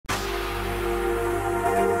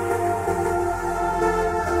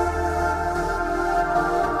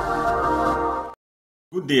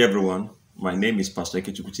Good day, everyone. My name is Pastor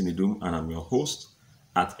Ikechukwutinidum, and I'm your host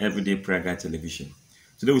at Everyday Prayer Guide Television.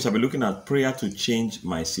 Today, we shall be looking at prayer to change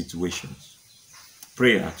my situations.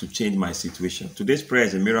 Prayer to change my situation. Today's prayer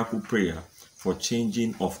is a miracle prayer for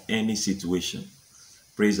changing of any situation.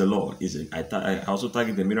 Praise the Lord. I also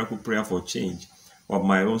target the miracle prayer for change of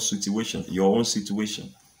my own situation, your own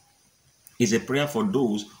situation. It's a prayer for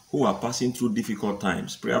those who are passing through difficult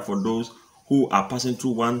times. Prayer for those who are passing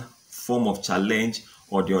through one form of challenge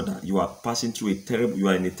or the other. You are passing through you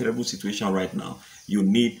are in a terrible situation right now. You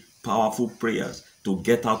need powerful prayers to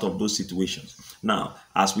get out of those situations. Now,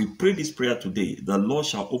 as we pray this prayer today, the Lord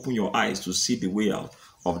shall open your eyes to see the way out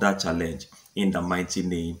of that challenge in the mighty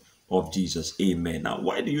name of Jesus. Amen. Now,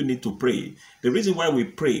 why do you need to pray? The reason why we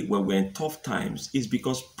pray when we're in tough times is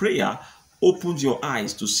because prayer opens your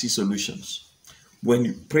eyes to see solutions. When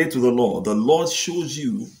you pray to the Lord shows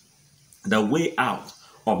you the way out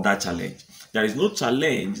of that challenge. There is no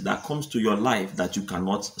challenge that comes to your life that you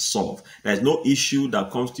cannot solve. There is no issue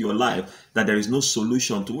that comes to your life that there is no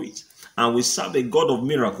solution to it. And we serve a God of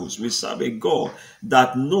miracles. We serve a God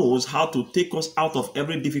that knows how to take us out of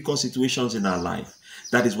every difficult situations in our life.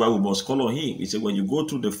 That is why we must call on him. He said, when you go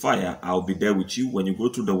through the fire, I'll be there with you. When you go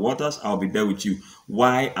through the waters, I'll be there with you.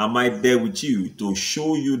 Why am I there with you? To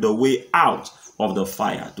show you the way out of the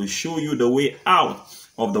fire, to show you the way out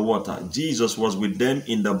of the water. Jesus was with them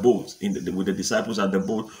in the boat, with the disciples at the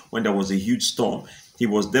boat when there was a huge storm. He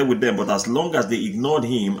was there with them, but as long as they ignored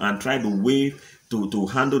him and tried to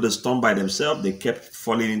handle the storm by themselves, they kept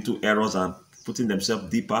falling into errors and putting themselves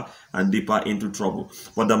deeper and deeper into trouble.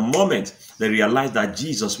 But the moment they realized that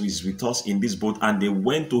Jesus was with us in this boat, and they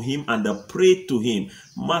went to him and they prayed to him,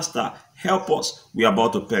 Master, help us, we are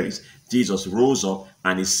about to perish. Jesus rose up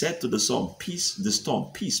and he said to the storm, peace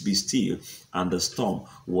be still, and the storm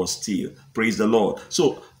was still. Praise the Lord.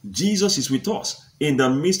 So Jesus is with us in the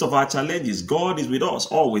midst of our challenges. God is with us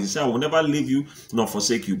always. He said, I will never leave you nor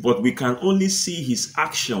forsake you. But we can only see his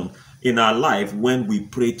action in our life when we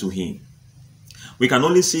pray to him. We can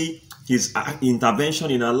only see his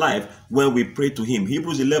intervention in our life when we pray to him.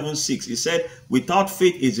 Hebrews 11:6, he said, without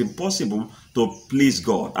faith it's impossible to please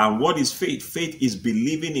God. And what is faith? Faith is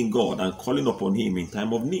believing in God and calling upon him in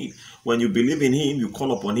time of need. When you believe in him, you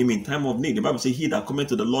call upon him in time of need. The Bible says, he that cometh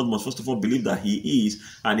to the Lord must first of all believe that he is,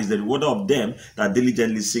 and is the rewarder of them that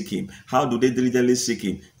diligently seek him. How do they diligently seek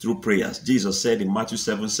him? Through prayers. Jesus said in Matthew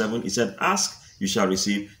 7:7, he said, ask, you shall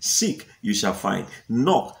receive, seek, you shall find,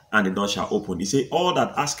 knock, and the door shall open. He said, all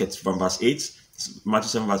that asketh, from verse 8, Matthew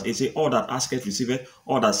 7 verse 8, say, all that asketh receiveth,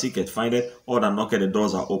 all that seeketh findeth, all that knocketh the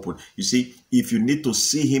doors are open. You see, if you need to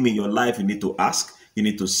see him in your life, you need to ask, you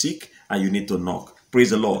need to seek, and you need to knock.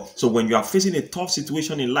 Praise the Lord. So when you are facing a tough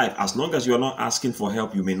situation in life, as long as you are not asking for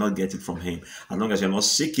help, you may not get it from him. As long as you are not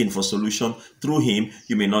seeking for solution through him,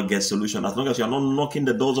 you may not get solution. As long as you are not knocking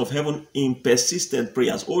the doors of heaven in persistent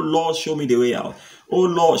prayers, oh Lord, show me the way out. Oh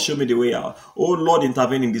Lord, show me the way out. Oh Lord,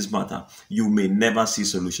 intervene in this matter. You may never see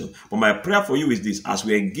solution. But my prayer for you is this: as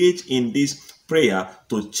we engage in this prayer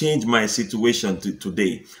to change my situation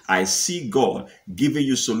today, I see God giving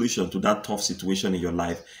you solution to that tough situation in your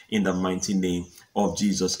life in the mighty name of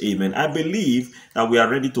Jesus. Amen. I believe that we are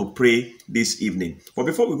ready to pray this evening. But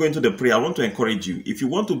before we go into the prayer, I want to encourage you. If you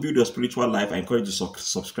want to build your spiritual life, I encourage you to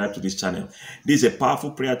subscribe to this channel. This is a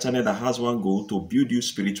powerful prayer channel that has one goal: to build you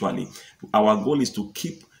spiritually. Our goal is to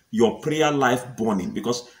keep your prayer life burning,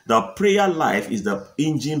 because the prayer life is the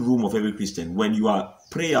engine room of every Christian. When you are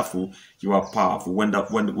prayerful, you are powerful. When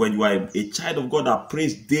you are a child of God that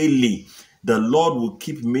prays daily, the Lord will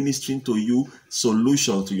keep ministering to you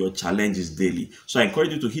solutions to your challenges daily. So I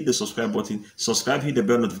encourage you to hit the subscribe button, hit the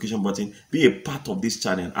bell notification button, be a part of this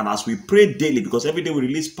channel. And as we pray daily, because every day we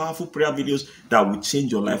release powerful prayer videos that will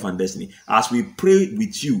change your life and destiny. As we pray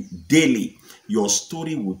with you daily, your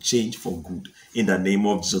story will change for good in the name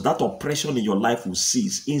of Jesus. That oppression in your life will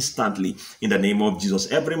cease instantly in the name of Jesus.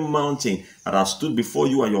 Every mountain that has stood before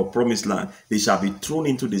you and your promised land, they shall be thrown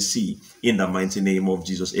into the sea in the mighty name of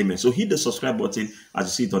Jesus. Amen. So hit the subscribe button as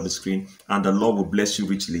you see it on the screen, and the Lord will bless you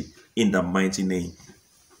richly in the mighty name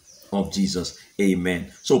of Jesus.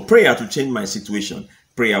 Amen. So prayer to change my situation.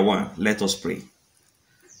 Prayer 1. Let us pray.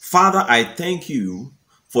 Father, I thank you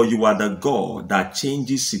for you are the God that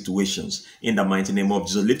changes situations. In the mighty name of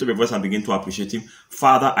Jesus, lift up your voice and begin to appreciate him.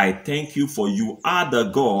 Father, I thank you for you are the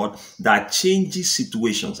God that changes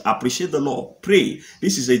situations. Appreciate the Lord. Pray.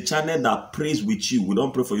 This is a channel that prays with you. We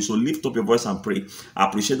don't pray for you. So lift up your voice and pray.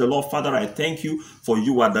 Appreciate the Lord. Father, I thank you for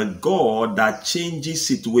you are the God that changes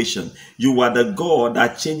situations. You are the God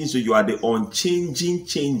that changes. So you are the unchanging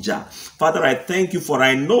changer. Father, I thank you for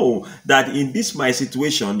I know that in this my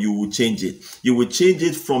situation, you will change it. You will change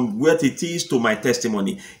it from where it is to my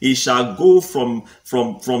testimony. It shall go from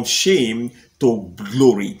shame to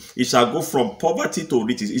glory. It shall go from poverty to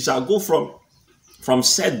riches. It shall go from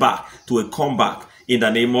setback to a comeback. In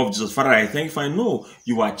the name of Jesus, Father, I thank you. I know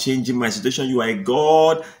you are changing my situation. You are a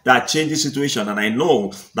God that changes situation, and I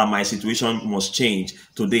know that my situation must change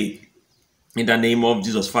today. In the name of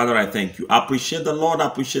Jesus, Father, I thank you. Appreciate the Lord.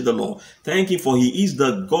 Appreciate the Lord. Thank you for he is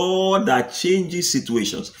the God that changes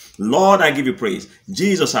situations. Lord, I give you praise.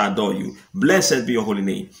 Jesus, I adore you. Blessed be your holy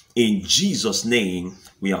name. In Jesus' name,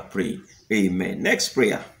 we are praying. Amen. Next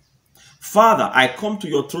prayer. Father, I come to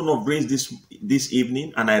your throne of grace this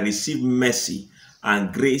evening, and I receive mercy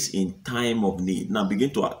and grace in time of need. Now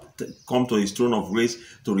begin to come to his throne of grace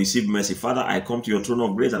to receive mercy. Father, I come to your throne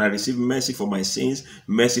of grace and I receive mercy for my sins,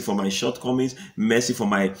 mercy for my shortcomings, mercy for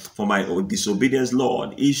my disobedience,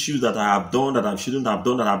 Lord. Issues that I have done that I shouldn't have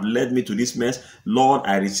done that have led me to this mess. Lord,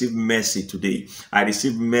 I receive mercy today. I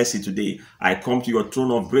receive mercy today. I come to your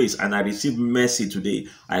throne of grace and I receive mercy today.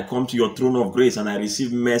 I come to your throne of grace and I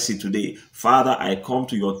receive mercy today. Father, I come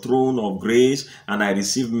to your throne of grace and I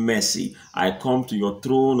receive mercy. I come to your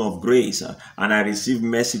throne of grace and I receive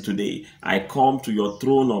mercy today. I come to your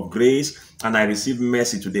throne of grace and I receive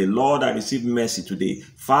mercy today. Lord, I receive mercy today.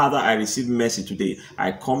 Father, I receive mercy today.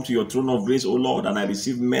 I come to your throne of grace, O Lord, and I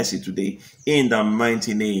receive mercy today. In the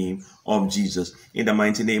mighty name of Jesus. In the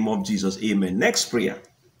mighty name of Jesus. Amen. Next prayer.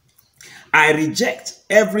 I reject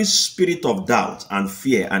every spirit of doubt and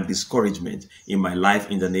fear and discouragement in my life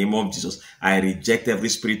in the name of Jesus. I reject every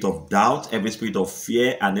spirit of doubt, every spirit of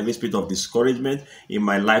fear, and every spirit of discouragement in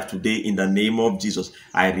my life today in the name of Jesus.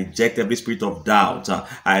 I reject every spirit of doubt.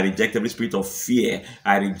 I reject every spirit of fear.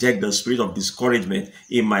 I reject the spirit of discouragement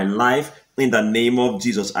in my life. In the name of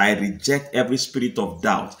Jesus, I reject every spirit of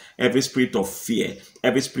doubt, every spirit of fear,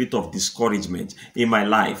 every spirit of discouragement in my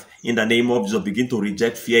life. In the name of Jesus, begin to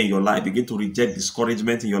reject fear in your life. Begin to reject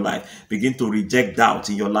discouragement in your life. Begin to reject doubt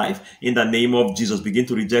in your life. In the name of Jesus, begin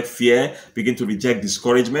to reject fear. Begin to reject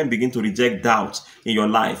discouragement. Begin to reject doubt in your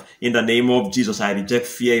life. In the name of Jesus, I reject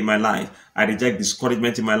fear in my life. I reject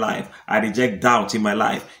discouragement in my life. I reject doubt in my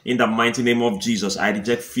life. In the mighty name of Jesus, I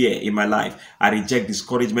reject fear in my life. I reject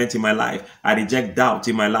discouragement in my life. I reject doubt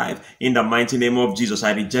in my life. In the mighty name of Jesus,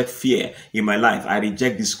 I reject fear in my life. I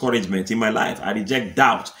reject discouragement in my life. I reject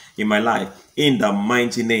doubt in my life. In the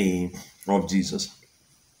mighty name of Jesus.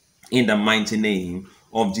 In the mighty name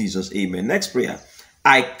of Jesus. Amen. Next prayer.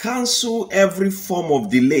 I cancel every form of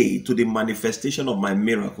delay to the manifestation of my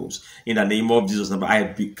miracles. In the name of Jesus,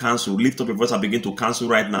 I cancel. Lift up your voice and begin to cancel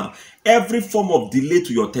right now. Every form of delay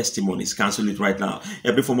to your testimonies, cancel it right now.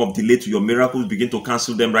 Every form of delay to your miracles, begin to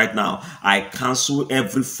cancel them right now. I cancel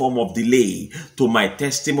every form of delay to my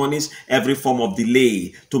testimonies, every form of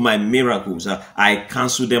delay to my miracles. I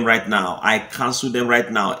cancel them right now. I cancel them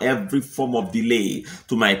right now. Every form of delay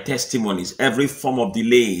to my testimonies, every form of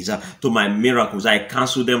delays to my miracles, I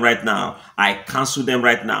cancel them right now. I cancel them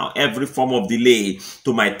right now. Every form of delay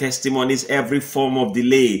to my testimonies, every form of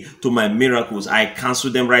delay to my miracles, I cancel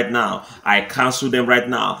them right now. I cancel them right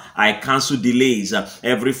now. I cancel delays.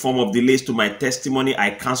 Every form of delays to my testimony,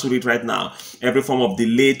 I cancel it right now. Every form of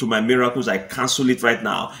delay to my miracles, I cancel it right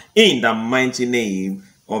now. In the mighty name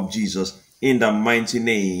of Jesus. In the mighty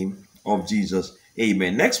name of Jesus.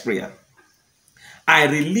 Amen. Next prayer. I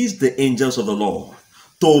release the angels of the Lord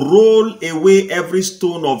to roll away every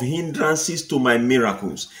stone of hindrances to my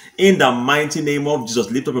miracles. In the mighty name of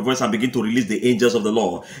Jesus, lift up your voice and begin to release the angels of the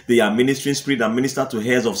Lord. They are ministering spirit that minister to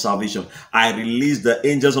heirs of salvation. I release the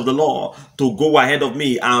angels of the Lord to go ahead of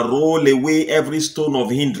me and roll away every stone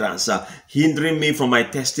of hindrance, hindering me from my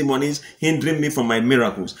testimonies, hindering me from my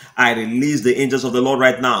miracles. I release the angels of the Lord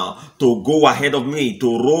right now to go ahead of me,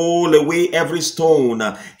 to roll away every stone,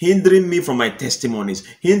 hindering me from my testimonies,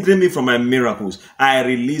 hindering me from my miracles.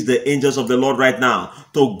 I release the angels of the Lord right now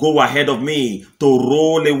to go ahead of me, to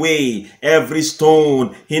roll away every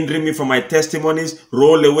stone hindering me from my testimonies.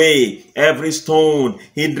 Roll away every stone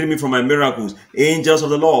hindering me from my miracles. Angels of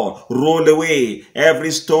the Lord, roll away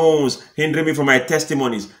every stones hindering me from my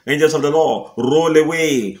testimonies. Angels of the Lord, roll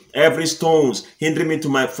away every stones hindering me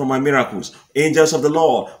from my miracles. Angels of the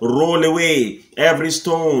Lord, roll away every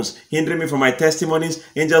stones hindering me from my testimonies.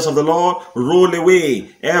 Angels of the Lord, roll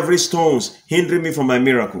away every stones hindering me from my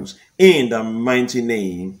miracles. In the mighty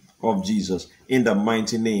name of Jesus. In the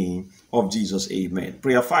mighty name of Jesus. Amen.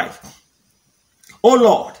 Prayer 5. Oh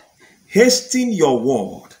Lord, hasten your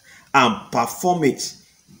word and perform it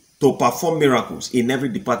to perform miracles in every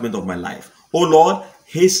department of my life. Oh Lord,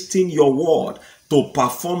 hasten your word to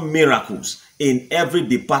perform miracles in every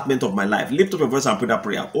department of my life. Lift up your voice and pray that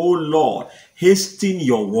prayer. Oh Lord, hasten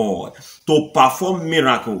your word to perform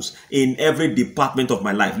miracles in every department of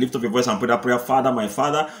my life. Lift up your voice and pray that prayer. Father, my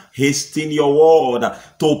Father, hasten your word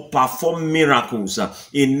to perform miracles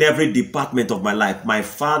in every department of my life. My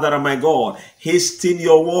Father and my God, hasten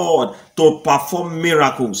your word to perform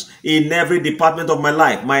miracles in every department of my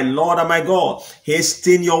life. My Lord and my God,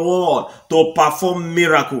 hasten your word to perform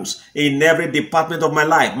miracles in every department of my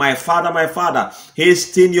life. My Father,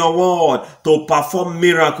 hasten your word to perform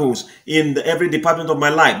miracles in every department of my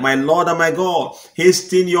life. My Lord and my God,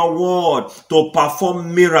 hasten your word to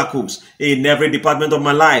perform miracles in every department of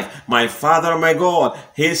my life. My Father and my God,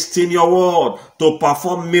 hasten your word to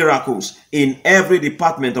perform miracles in every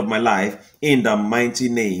department of my life, in the mighty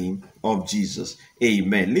name of Jesus.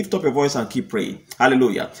 Amen. Lift up your voice and keep praying.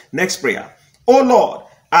 Hallelujah. Next prayer. Oh Lord,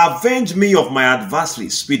 avenge me of my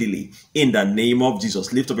adversaries speedily, in the name of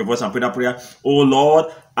Jesus. Lift up your voice and pray that prayer. Oh Lord,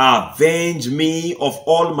 avenge me of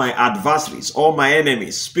all my adversaries, all my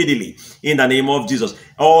enemies speedily, in the name of Jesus.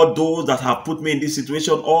 All those that have put me in this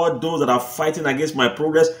situation, all those that are fighting against my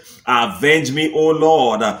progress, avenge me, O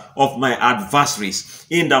Lord, of my adversaries,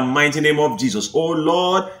 in the mighty name of Jesus. O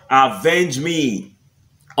Lord, avenge me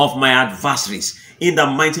of my adversaries, in the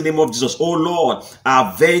mighty name of Jesus. Oh Lord,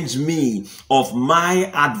 avenge me of my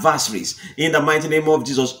adversaries, in the mighty name of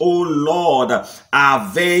Jesus. Oh Lord,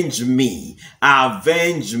 avenge me of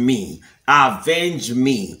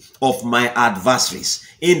my adversaries,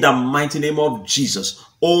 in the mighty name of Jesus.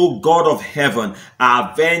 O God of heaven,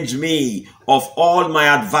 avenge me of all my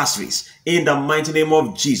adversaries, in the mighty name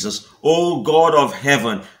of Jesus. O God of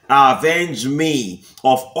heaven, avenge me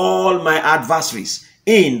of all my adversaries,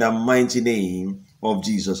 in the mighty name of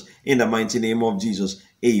Jesus. In the mighty name of Jesus.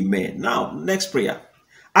 Amen. Now, next prayer.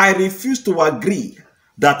 I refuse to agree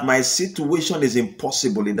that my situation is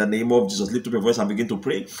impossible, in the name of Jesus. Lift up your voice and begin to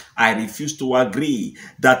pray. I refuse to agree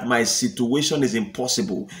that my situation is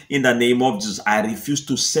impossible, in the name of Jesus. I refuse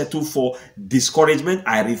to settle for discouragement.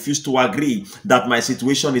 I refuse to agree that my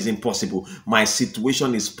situation is impossible. My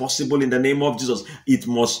situation is possible, in the name of Jesus. It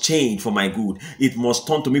must change for my good. It must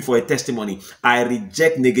turn to me for a testimony. I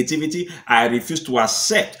reject negativity. I refuse to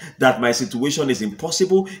accept that my situation is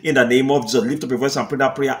impossible, in the name of Jesus. Lift up your voice and pray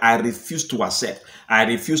that prayer. I refuse to accept. I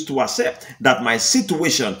refuse to accept that my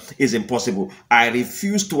situation is impossible. I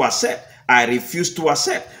refuse to accept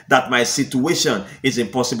that my situation is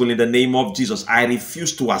impossible, in the name of Jesus. I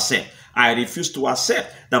refuse to accept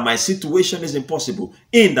that my situation is impossible,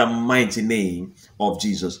 in the mighty name of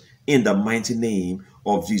Jesus. In the mighty name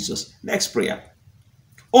of Jesus. Next prayer.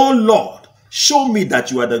 Oh Lord, show me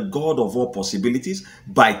that you are the God of all possibilities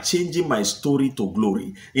by changing my story to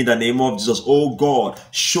glory, in the name of Jesus. Oh God,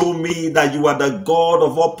 show me that you are the God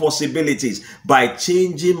of all possibilities by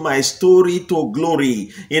changing my story to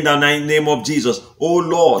glory, in the name of Jesus. Oh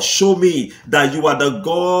Lord, show me that you are the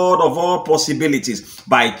God of all possibilities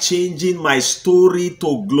by changing my story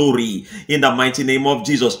to glory, in the mighty name of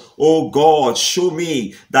Jesus. Oh God, show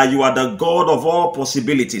me that you are the God of all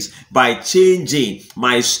possibilities by changing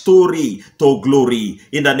my story to glory,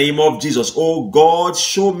 in the name of Jesus. Oh God,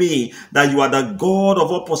 show me that you are the God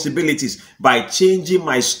of all possibilities by changing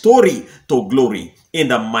my story to glory, in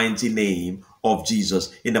the mighty name of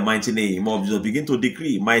Jesus. In the mighty name of Jesus. Begin to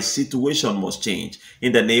decree, my situation must change,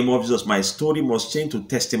 in the name of Jesus. My story must change to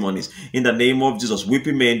testimonies, in the name of Jesus.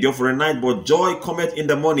 Weeping may endure for a night, but joy cometh in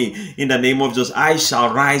the morning, in the name of Jesus. I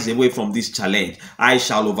shall rise away from this challenge. I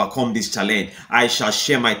shall overcome this challenge. I shall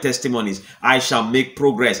share my testimonies. I shall make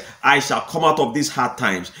progress. I shall come out of these hard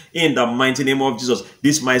times, in the mighty name of Jesus.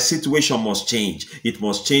 This my situation must change. It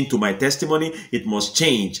must change to my testimony. It must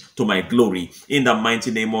change to my glory, in the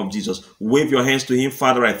mighty name of Jesus. Wave your hands to him.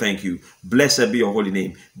 Father, I thank you. Blessed be your holy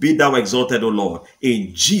name. Be thou exalted, O Lord.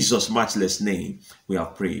 In Jesus' matchless name we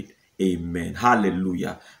have prayed. Amen.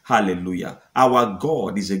 Hallelujah. Hallelujah. Our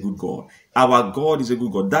God is a good God. Our God is a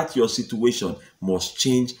good God. That your situation must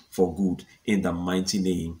change for good in the mighty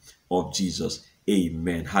name of Jesus.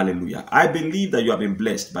 Amen. Hallelujah. I believe that you have been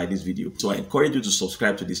blessed by this video. So I encourage you to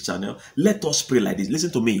subscribe to this channel. Let us pray like this.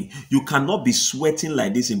 Listen to me. You cannot be sweating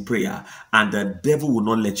like this in prayer and the devil will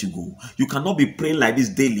not let you go. You cannot be praying like this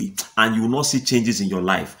daily and you will not see changes in your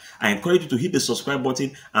life. I encourage you to hit the subscribe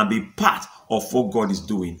button and be part of what God is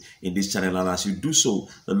doing in this channel. And as you do so,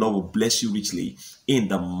 the Lord will bless you richly in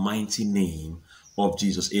the mighty name of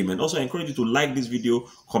Jesus. Amen. Also, I encourage you to like this video,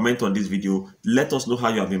 comment on this video, let us know how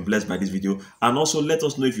you have been blessed by this video, and also let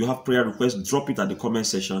us know if you have prayer requests. Drop it at the comment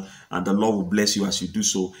section and the Lord will bless you as you do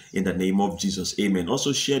so in the name of Jesus. Amen.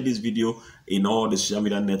 Also, share this video in all the social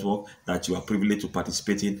media network that you are privileged to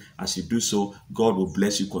participate in. As you do so, God will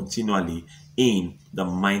bless you continually in the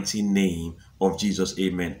mighty name of Jesus.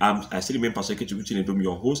 Amen. I still remain Pastor Kechukuchinedum,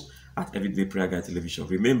 your host at Everyday Prayer Guide Television.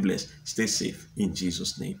 Remain blessed, stay safe in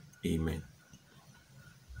Jesus' name. Amen.